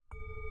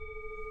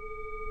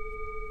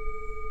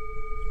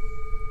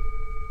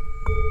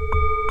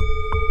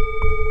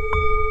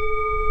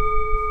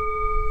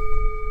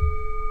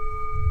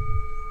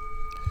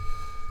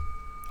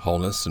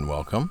Wholeness and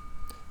welcome.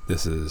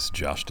 This is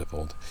Josh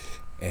Dippold,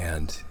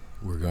 and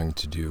we're going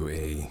to do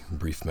a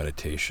brief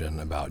meditation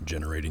about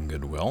generating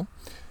goodwill.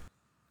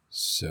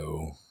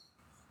 So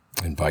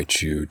I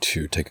invite you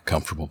to take a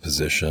comfortable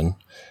position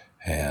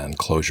and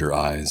close your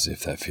eyes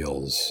if that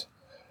feels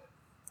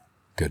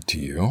good to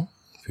you,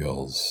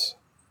 feels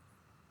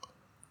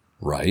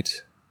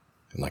right,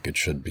 and like it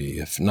should be.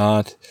 If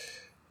not,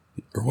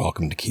 you're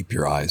welcome to keep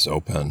your eyes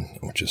open,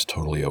 which is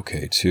totally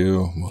okay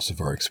too. Most of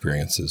our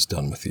experience is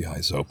done with the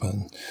eyes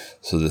open.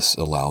 So this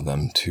allow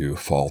them to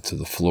fall to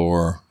the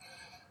floor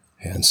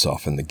and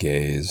soften the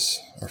gaze,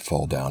 or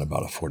fall down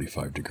about a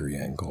 45-degree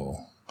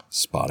angle,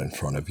 spot in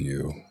front of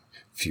you,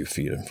 a few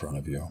feet in front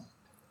of you.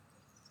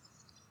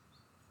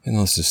 And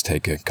let's just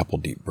take a couple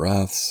deep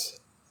breaths.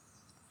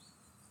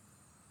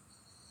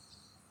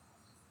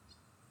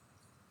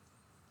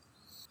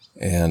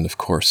 And of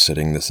course,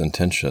 setting this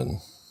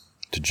intention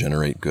to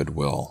generate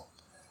goodwill.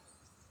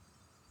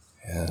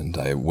 And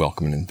I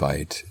welcome and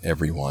invite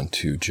everyone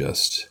to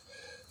just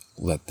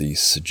let these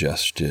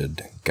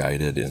suggested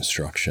guided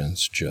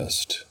instructions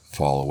just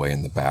fall away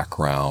in the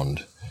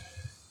background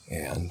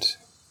and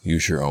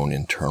use your own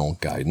internal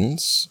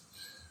guidance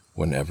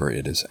whenever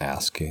it is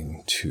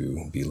asking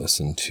to be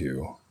listened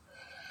to.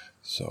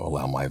 So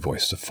allow my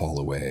voice to fall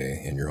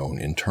away and your own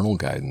internal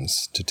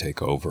guidance to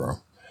take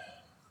over,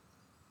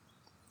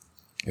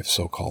 if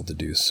so called to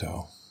do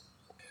so.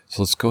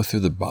 So let's go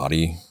through the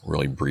body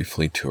really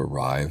briefly to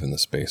arrive in the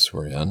space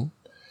we're in.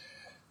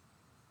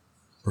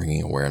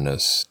 Bringing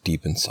awareness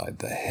deep inside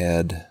the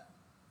head,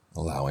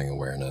 allowing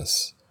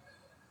awareness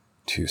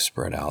to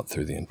spread out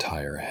through the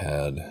entire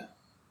head,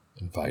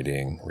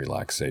 inviting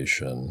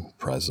relaxation,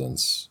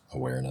 presence,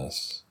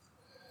 awareness,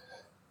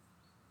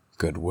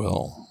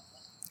 goodwill,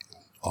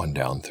 on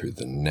down through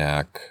the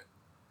neck,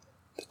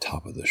 the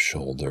top of the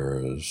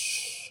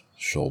shoulders,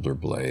 shoulder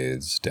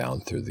blades,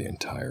 down through the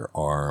entire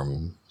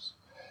arm.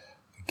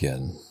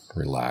 Again,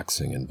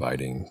 relaxing,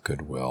 inviting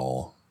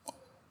goodwill,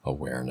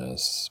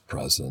 awareness,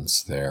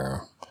 presence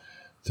there,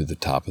 through the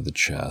top of the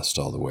chest,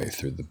 all the way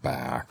through the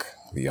back,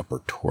 the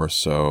upper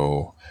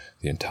torso,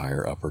 the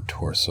entire upper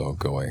torso,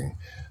 going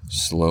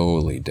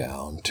slowly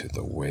down to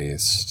the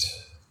waist.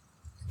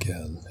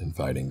 Again,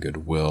 inviting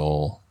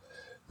goodwill,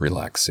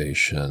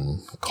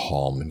 relaxation,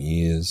 calm and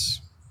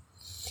ease.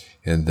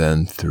 And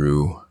then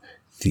through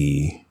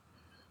the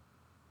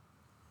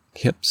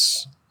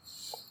hips,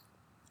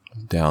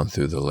 down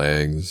through the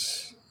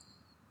legs,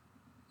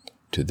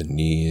 to the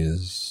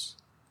knees,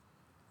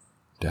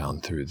 down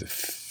through the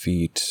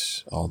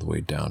feet, all the way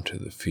down to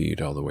the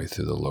feet, all the way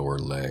through the lower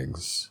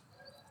legs,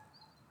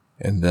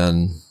 and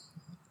then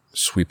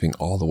sweeping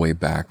all the way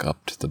back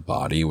up to the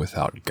body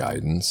without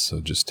guidance.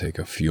 So just take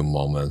a few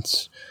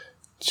moments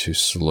to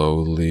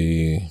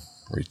slowly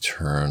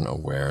return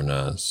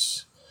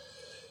awareness,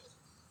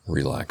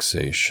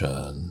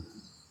 relaxation,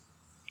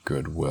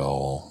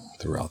 goodwill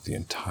throughout the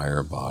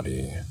entire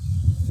body,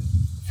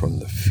 from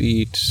the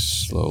feet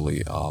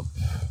slowly up,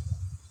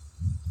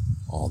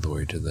 all the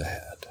way to the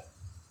head.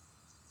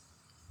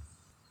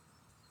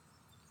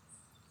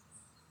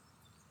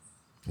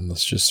 And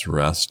let's just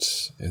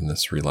rest in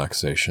this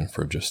relaxation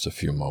for just a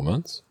few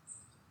moments.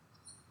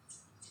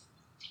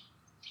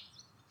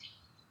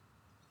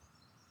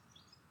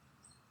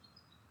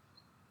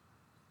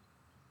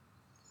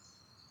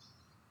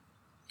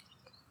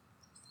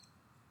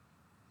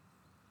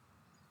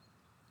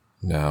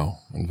 Now,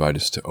 invite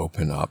us to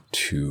open up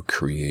to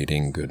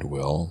creating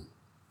goodwill.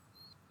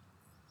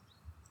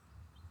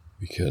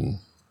 We can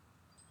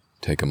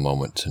take a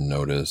moment to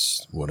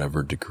notice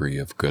whatever degree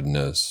of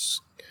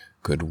goodness,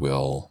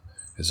 goodwill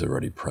is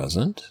already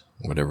present,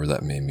 whatever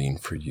that may mean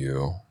for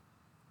you.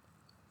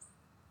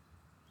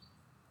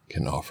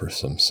 Can offer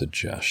some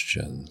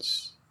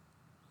suggestions.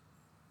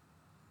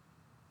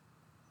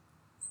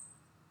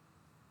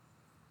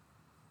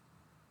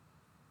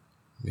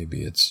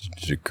 Maybe it's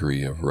a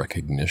degree of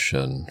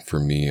recognition. For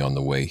me, on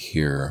the way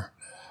here,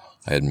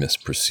 I had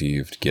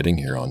misperceived getting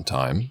here on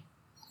time,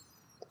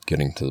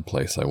 getting to the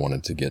place I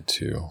wanted to get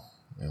to,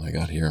 and I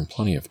got here in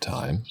plenty of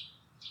time.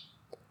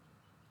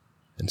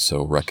 And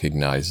so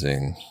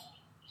recognizing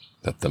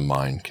that the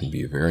mind can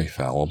be very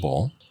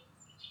fallible,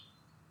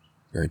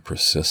 very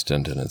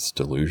persistent in its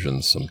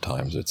delusions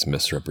sometimes, its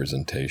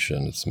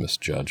misrepresentation, its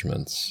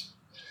misjudgments,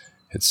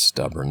 its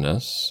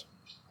stubbornness.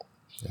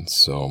 And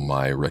so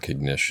my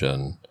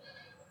recognition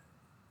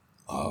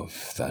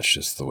of that's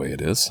just the way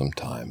it is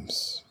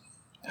sometimes.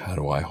 How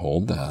do I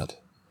hold that?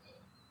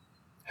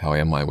 How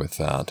am I with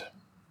that?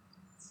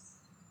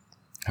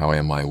 How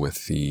am I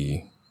with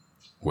the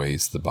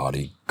ways the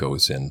body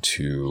goes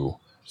into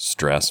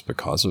stress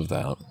because of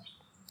that?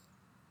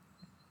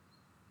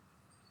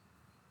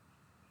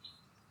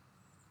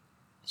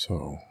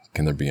 So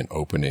can there be an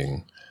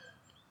opening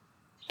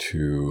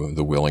to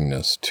the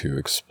willingness to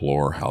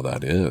explore how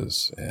that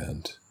is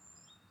and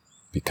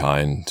be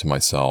kind to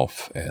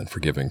myself and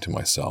forgiving to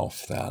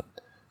myself that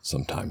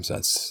sometimes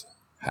that's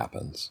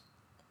happens.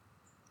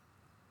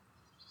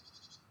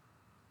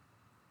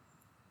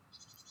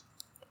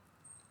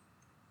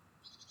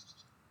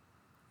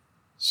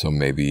 So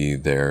maybe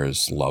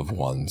there's loved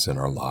ones in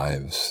our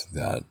lives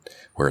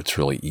where it's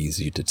really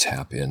easy to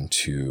tap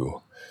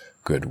into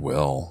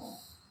goodwill,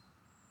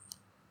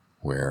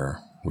 where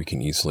we can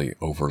easily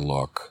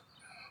overlook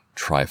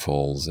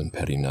trifles and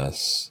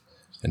pettiness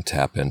and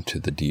tap into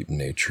the deep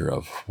nature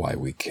of why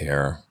we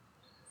care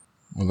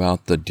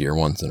about the dear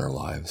ones in our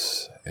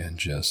lives, and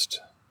just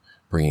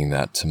bringing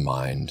that to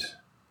mind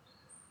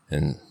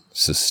and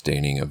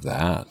sustaining of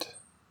that,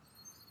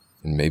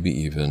 and maybe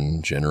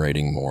even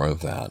generating more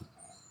of that,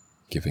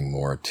 giving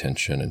more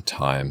attention and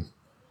time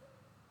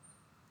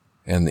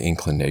and the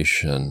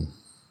inclination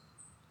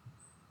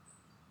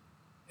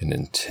and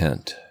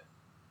intent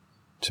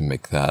to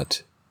make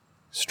that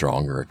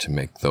stronger, to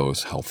make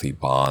those healthy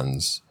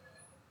bonds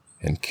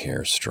and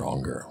care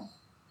stronger.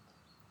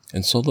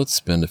 And so let's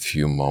spend a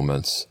few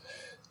moments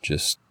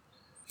just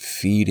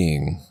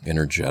feeding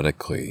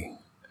energetically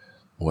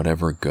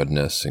whatever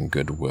goodness and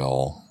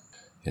goodwill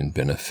and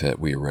benefit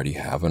we already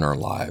have in our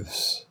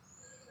lives,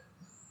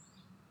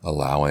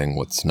 allowing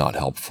what's not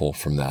helpful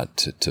from that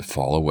to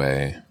fall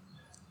away,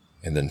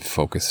 and then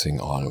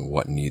focusing on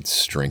what needs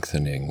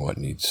strengthening, what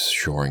needs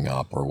shoring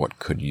up, or what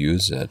could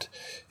use it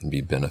and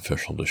be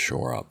beneficial to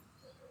shore up.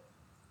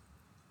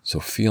 So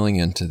feeling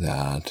into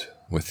that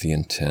with the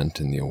intent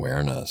and the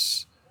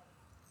awareness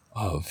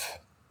of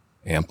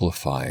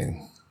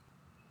amplifying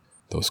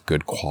those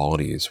good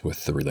qualities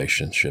with the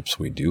relationships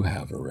we do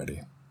have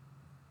already.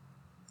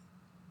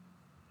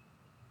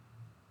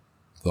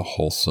 The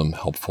wholesome,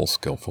 helpful,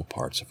 skillful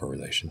parts of our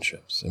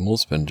relationships. And we'll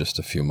spend just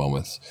a few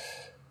moments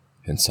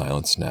in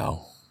silence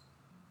now,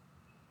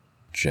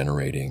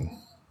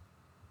 generating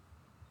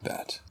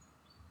that.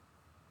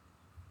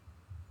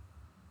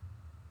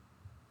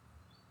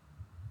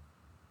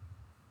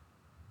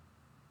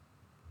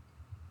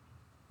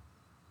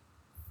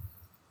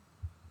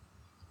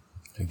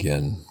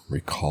 Again,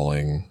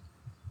 recalling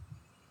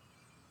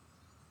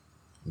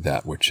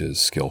that which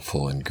is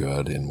skillful and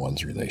good in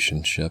one's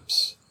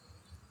relationships,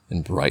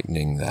 and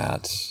brightening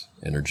that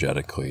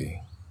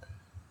energetically,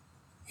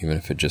 even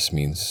if it just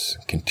means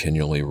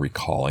continually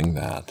recalling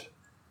that.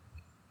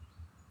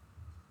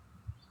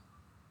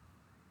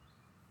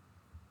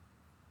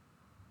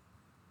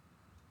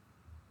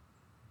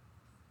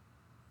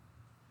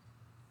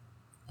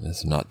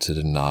 It's not to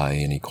deny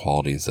any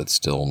qualities that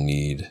still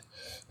need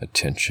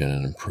attention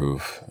and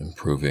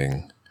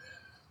improving.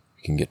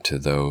 We can get to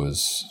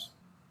those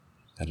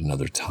at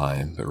another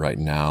time, but right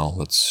now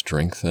let's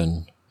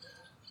strengthen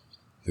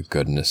the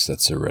goodness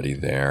that's already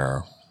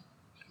there,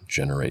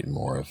 generate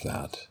more of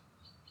that.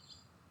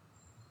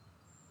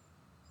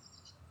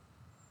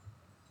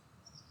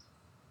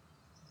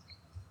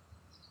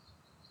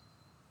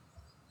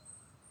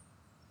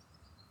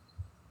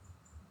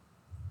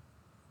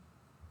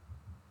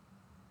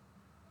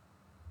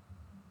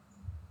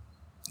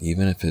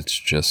 Even if it's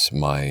just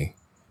my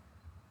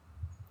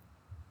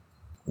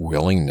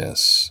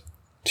willingness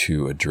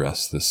to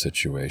address this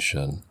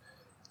situation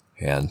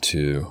and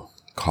to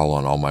call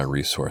on all my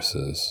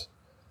resources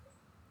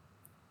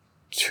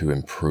to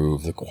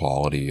improve the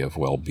quality of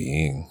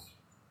well-being,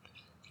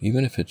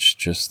 even if it's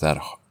just that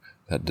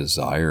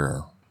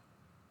desire,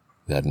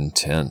 that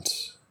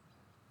intent,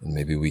 and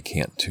maybe we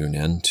can't tune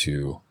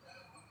into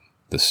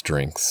the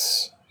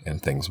strengths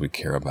and things we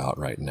care about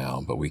right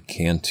now, but we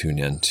can tune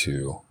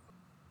into,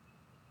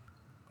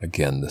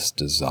 again, this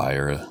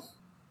desire,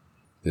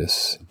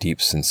 this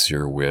deep,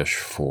 sincere wish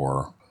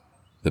for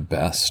the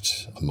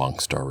best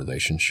amongst our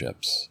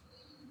relationships.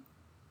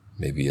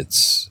 Maybe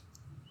it's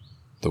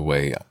the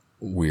way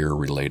we're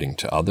relating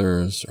to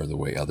others or the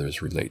way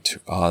others relate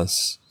to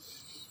us,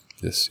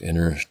 this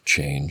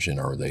interchange in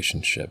our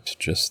relationships,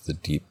 just the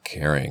deep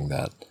caring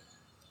that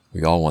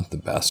we all want the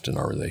best in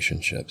our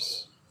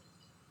relationships.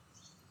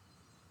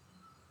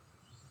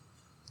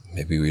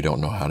 Maybe we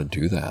don't know how to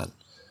do that,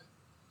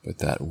 but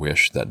that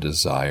wish, that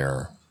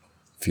desire,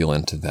 feel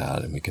into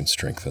that and we can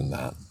strengthen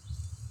that.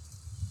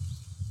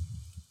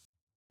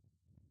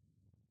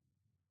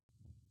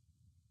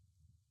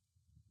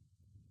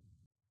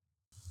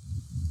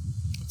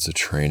 It's a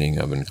training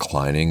of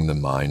inclining the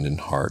mind and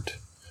heart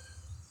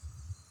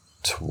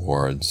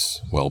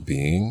towards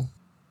well-being,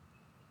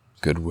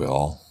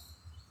 goodwill,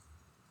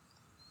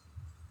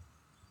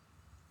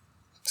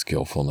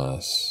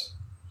 skillfulness.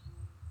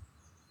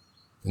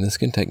 And this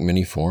can take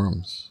many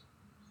forms.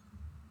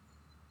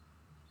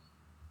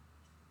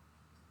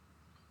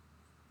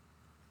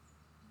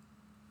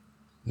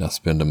 Now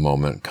spend a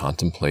moment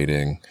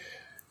contemplating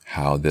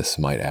how this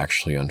might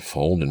actually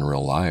unfold in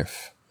real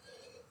life.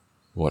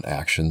 What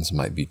actions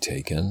might be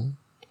taken?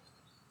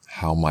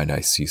 How might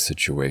I see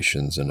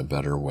situations in a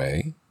better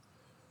way?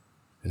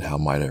 And how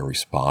might I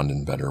respond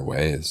in better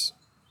ways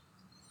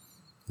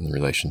in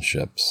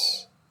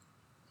relationships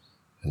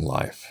and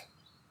life?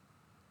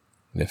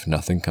 And if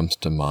nothing comes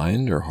to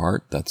mind or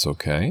heart, that's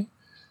okay.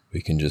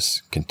 We can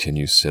just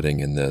continue sitting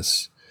in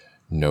this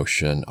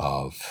notion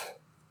of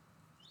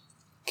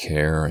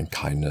care and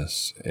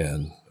kindness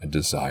and a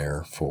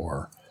desire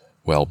for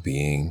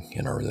well-being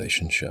in our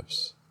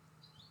relationships.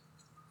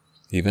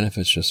 even if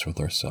it's just with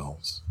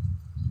ourselves.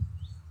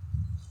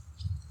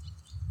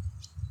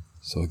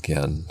 So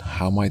again,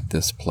 how might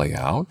this play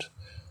out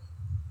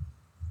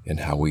in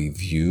how we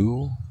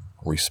view,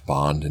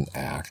 respond, and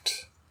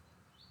act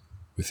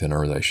within our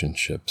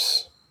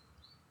relationships?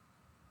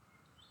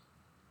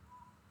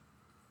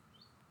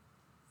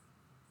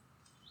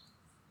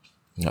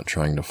 Not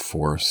trying to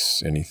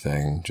force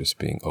anything, just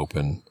being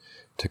open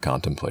to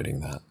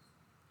contemplating that.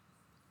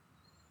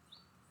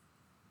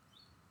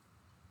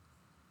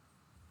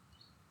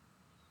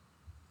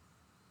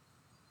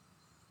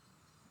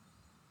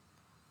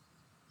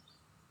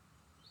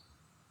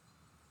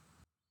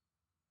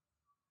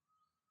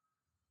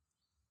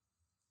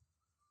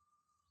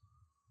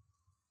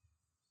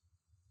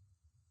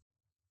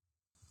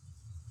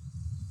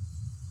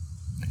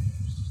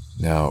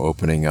 Now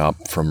opening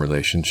up from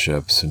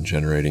relationships and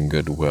generating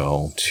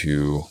goodwill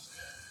to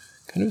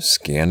kind of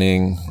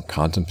scanning,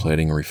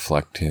 contemplating,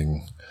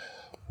 reflecting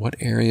what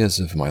areas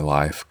of my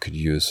life could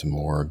use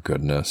more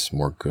goodness,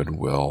 more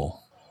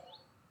goodwill,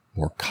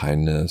 more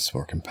kindness,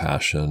 more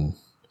compassion,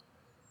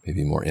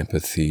 maybe more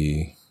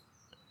empathy,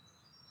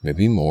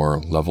 maybe more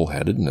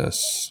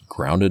level-headedness,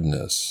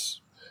 groundedness,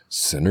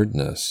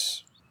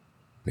 centeredness,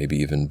 maybe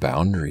even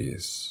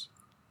boundaries,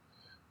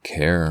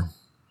 care.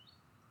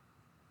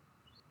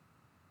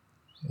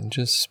 And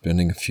just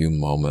spending a few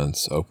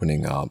moments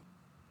opening up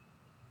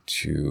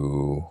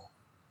to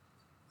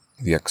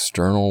the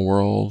external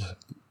world,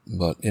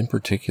 but in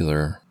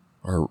particular,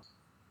 our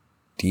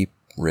deep,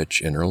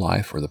 rich inner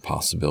life or the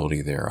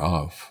possibility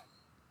thereof.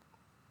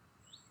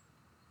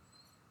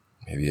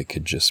 Maybe it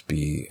could just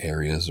be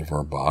areas of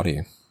our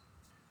body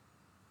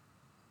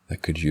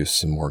that could use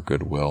some more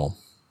goodwill.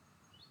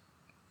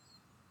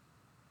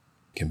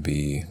 It can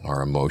be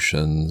our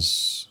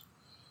emotions,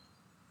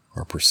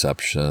 our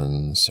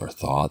perceptions, our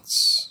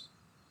thoughts,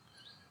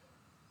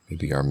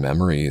 maybe our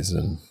memories,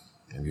 and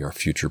maybe our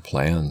future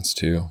plans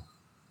too.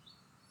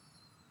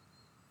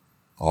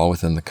 All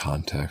within the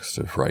context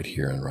of right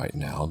here and right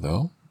now,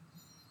 though.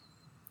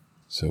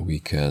 So we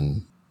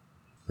can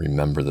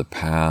remember the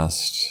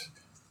past,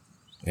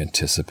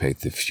 anticipate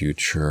the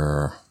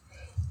future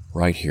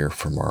right here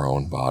from our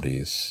own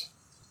bodies,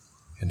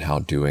 and how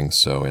doing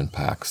so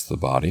impacts the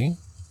body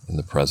in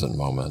the present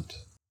moment.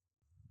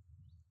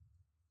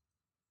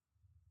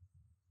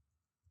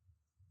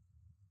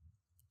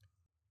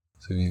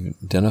 So if you've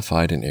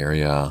identified an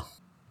area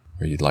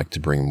where you'd like to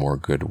bring more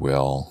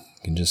goodwill,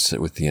 you can just sit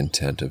with the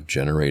intent of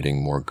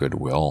generating more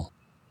goodwill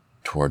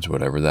towards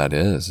whatever that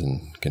is,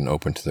 and can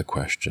open to the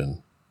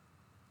question,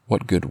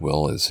 what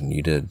goodwill is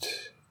needed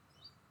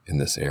in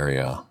this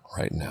area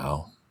right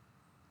now?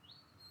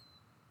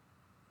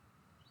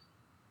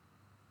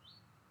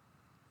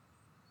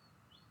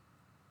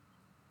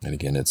 And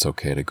again, it's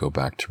okay to go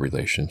back to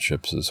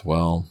relationships as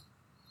well.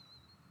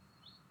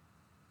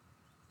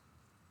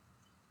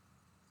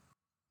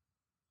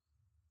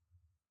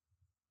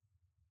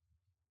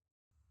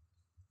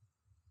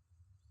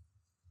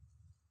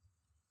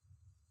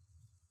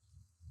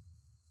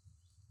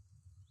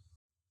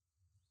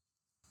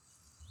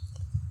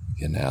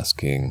 Again,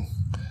 asking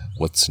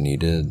what's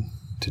needed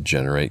to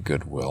generate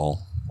goodwill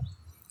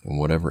in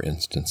whatever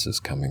instance is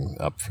coming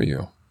up for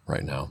you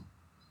right now.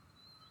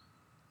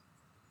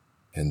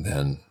 And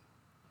then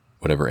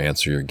whatever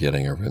answer you're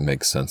getting, or if it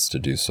makes sense to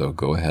do so,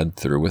 go ahead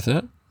through with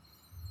it.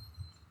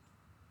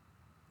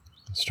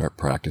 Start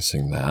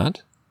practicing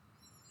that.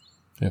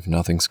 And if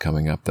nothing's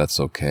coming up, that's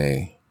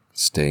okay.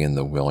 Stay in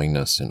the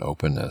willingness and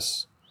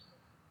openness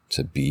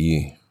to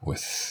be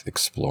with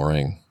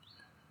exploring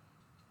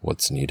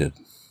what's needed.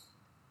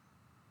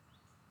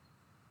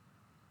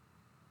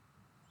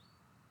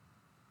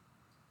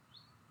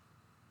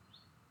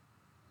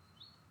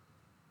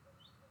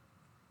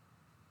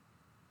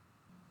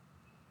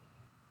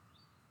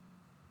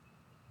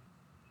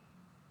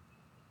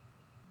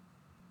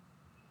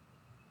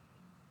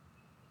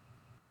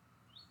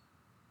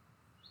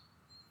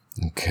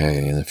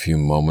 Okay, in a few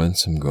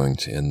moments, I'm going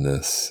to end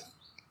this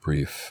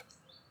brief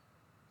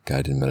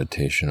guided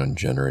meditation on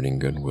generating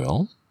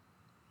goodwill.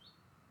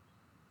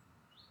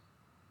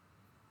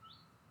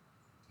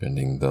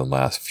 Spending the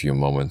last few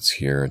moments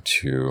here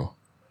to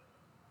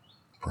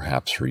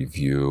perhaps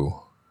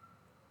review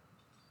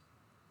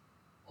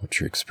what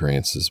your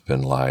experience has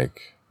been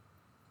like.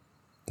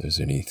 If there's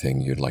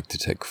anything you'd like to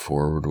take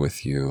forward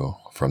with you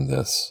from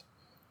this.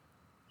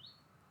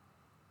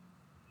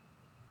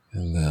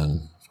 And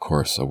then, of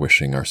course,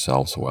 wishing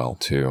ourselves well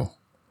too,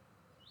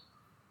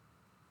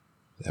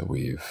 that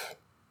we've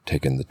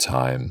taken the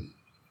time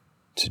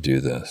to do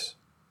this.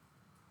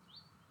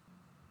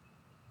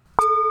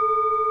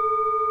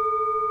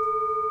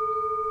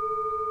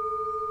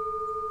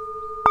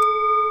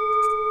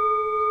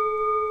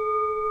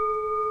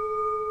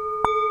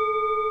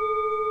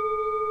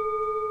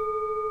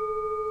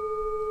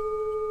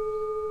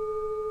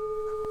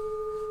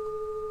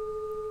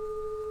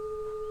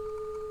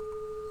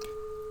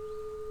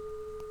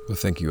 Well,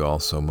 thank you all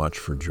so much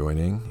for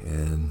joining,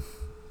 and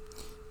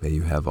may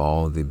you have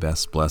all the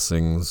best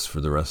blessings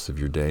for the rest of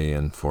your day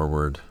and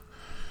forward.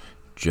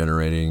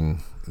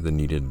 generating the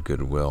needed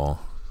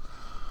goodwill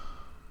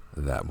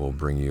that will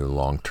bring you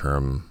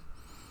long-term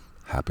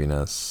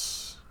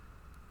happiness,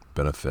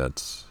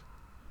 benefits,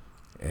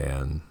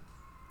 and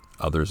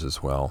others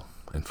as well,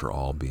 and for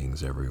all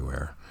beings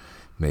everywhere.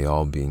 May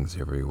all beings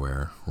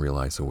everywhere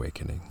realize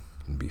awakening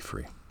and be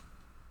free.